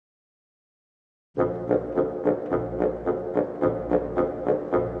Grimm's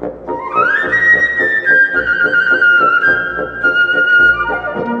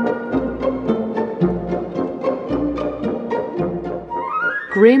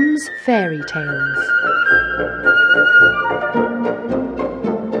Fairy Tales.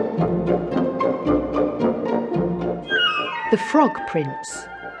 The Frog Prince.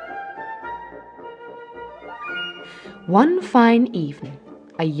 One fine evening,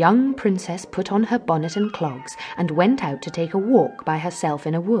 a young princess put on her bonnet and clogs and went out to take a walk by herself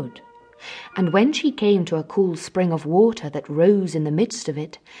in a wood. And when she came to a cool spring of water that rose in the midst of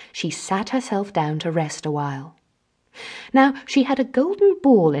it, she sat herself down to rest a while. Now she had a golden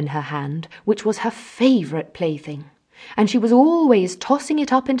ball in her hand, which was her favourite plaything, and she was always tossing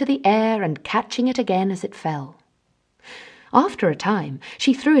it up into the air and catching it again as it fell. After a time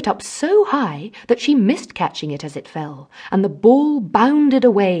she threw it up so high that she missed catching it as it fell, and the ball bounded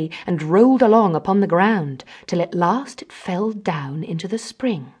away and rolled along upon the ground, till at last it fell down into the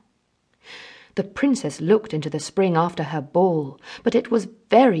spring. The princess looked into the spring after her ball, but it was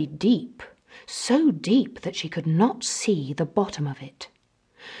very deep, so deep that she could not see the bottom of it.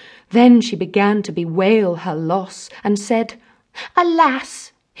 Then she began to bewail her loss, and said,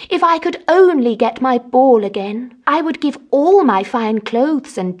 "Alas! If I could only get my ball again, I would give all my fine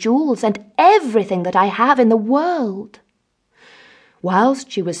clothes and jewels and everything that I have in the world." Whilst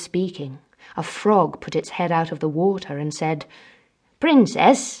she was speaking, a frog put its head out of the water and said,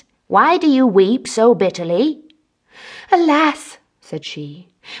 "Princess, why do you weep so bitterly?" "Alas," said she,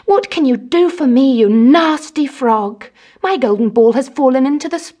 "what can you do for me, you nasty frog? My golden ball has fallen into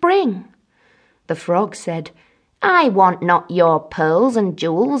the spring." The frog said, "I want not your pearls and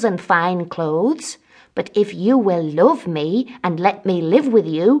jewels and fine clothes, but if you will love me and let me live with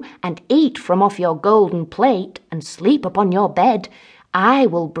you and eat from off your golden plate and sleep upon your bed, I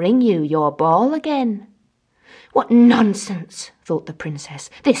will bring you your ball again." "What nonsense," thought the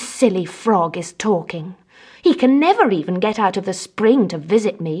princess, "this silly frog is talking. He can never even get out of the spring to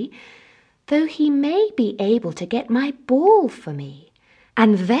visit me, though he may be able to get my ball for me,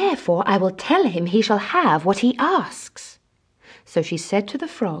 and therefore I will tell him he shall have what he asks." So she said to the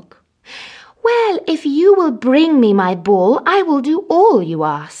frog, "Well, if you will bring me my ball, I will do all you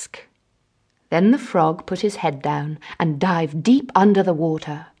ask." Then the frog put his head down and dived deep under the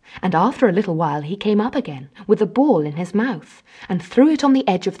water, and after a little while he came up again with the ball in his mouth and threw it on the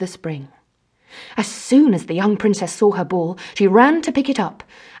edge of the spring. As soon as the young princess saw her ball, she ran to pick it up,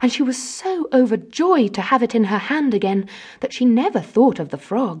 and she was so overjoyed to have it in her hand again that she never thought of the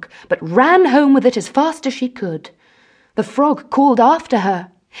frog, but ran home with it as fast as she could. The frog called after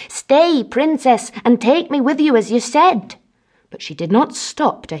her, "Stay, princess, and take me with you as you said," but she did not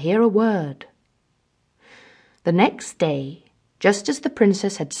stop to hear a word. The next day, just as the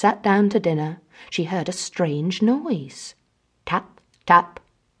princess had sat down to dinner, she heard a strange noise. Tap, tap,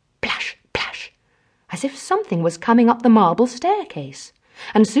 plash, plash, as if something was coming up the marble staircase.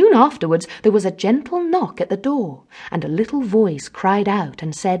 And soon afterwards there was a gentle knock at the door, and a little voice cried out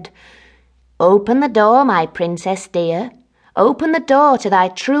and said, "Open the door, my princess dear. Open the door to thy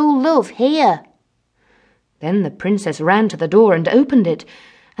true love here." Then the princess ran to the door and opened it,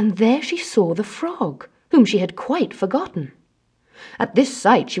 and there she saw the frog, whom she had quite forgotten. At this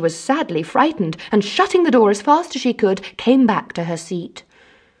sight she was sadly frightened, and shutting the door as fast as she could, came back to her seat.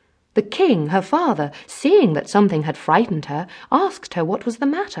 The king, her father, seeing that something had frightened her, asked her what was the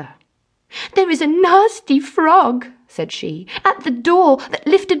matter. "There is a nasty frog," said she, "at the door that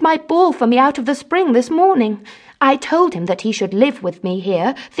lifted my ball for me out of the spring this morning. I told him that he should live with me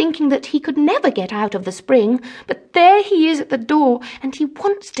here, thinking that he could never get out of the spring, but there he is at the door, and he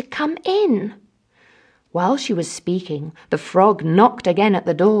wants to come in." While she was speaking, the frog knocked again at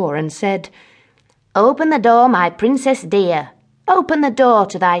the door and said, "Open the door, my princess dear. Open the door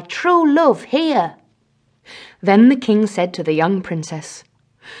to thy true love here." Then the king said to the young princess,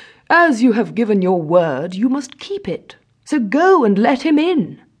 "As you have given your word, you must keep it, so go and let him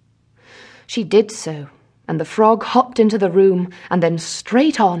in." She did so, and the frog hopped into the room, and then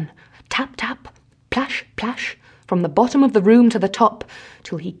straight on, tap, tap, plash, plash, from the bottom of the room to the top,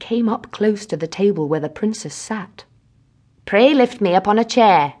 till he came up close to the table where the princess sat. "Pray lift me upon a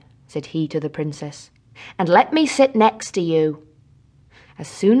chair," said he to the princess, "and let me sit next to you." As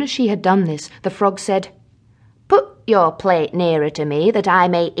soon as she had done this, the frog said, "Put your plate nearer to me, that I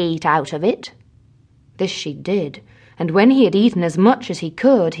may eat out of it." This she did, and when he had eaten as much as he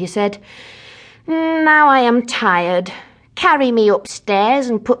could, he said, "Now I am tired. Carry me upstairs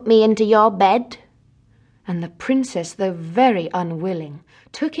and put me into your bed." And the princess, though very unwilling,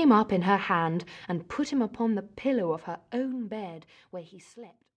 took him up in her hand and put him upon the pillow of her own bed, where he slept.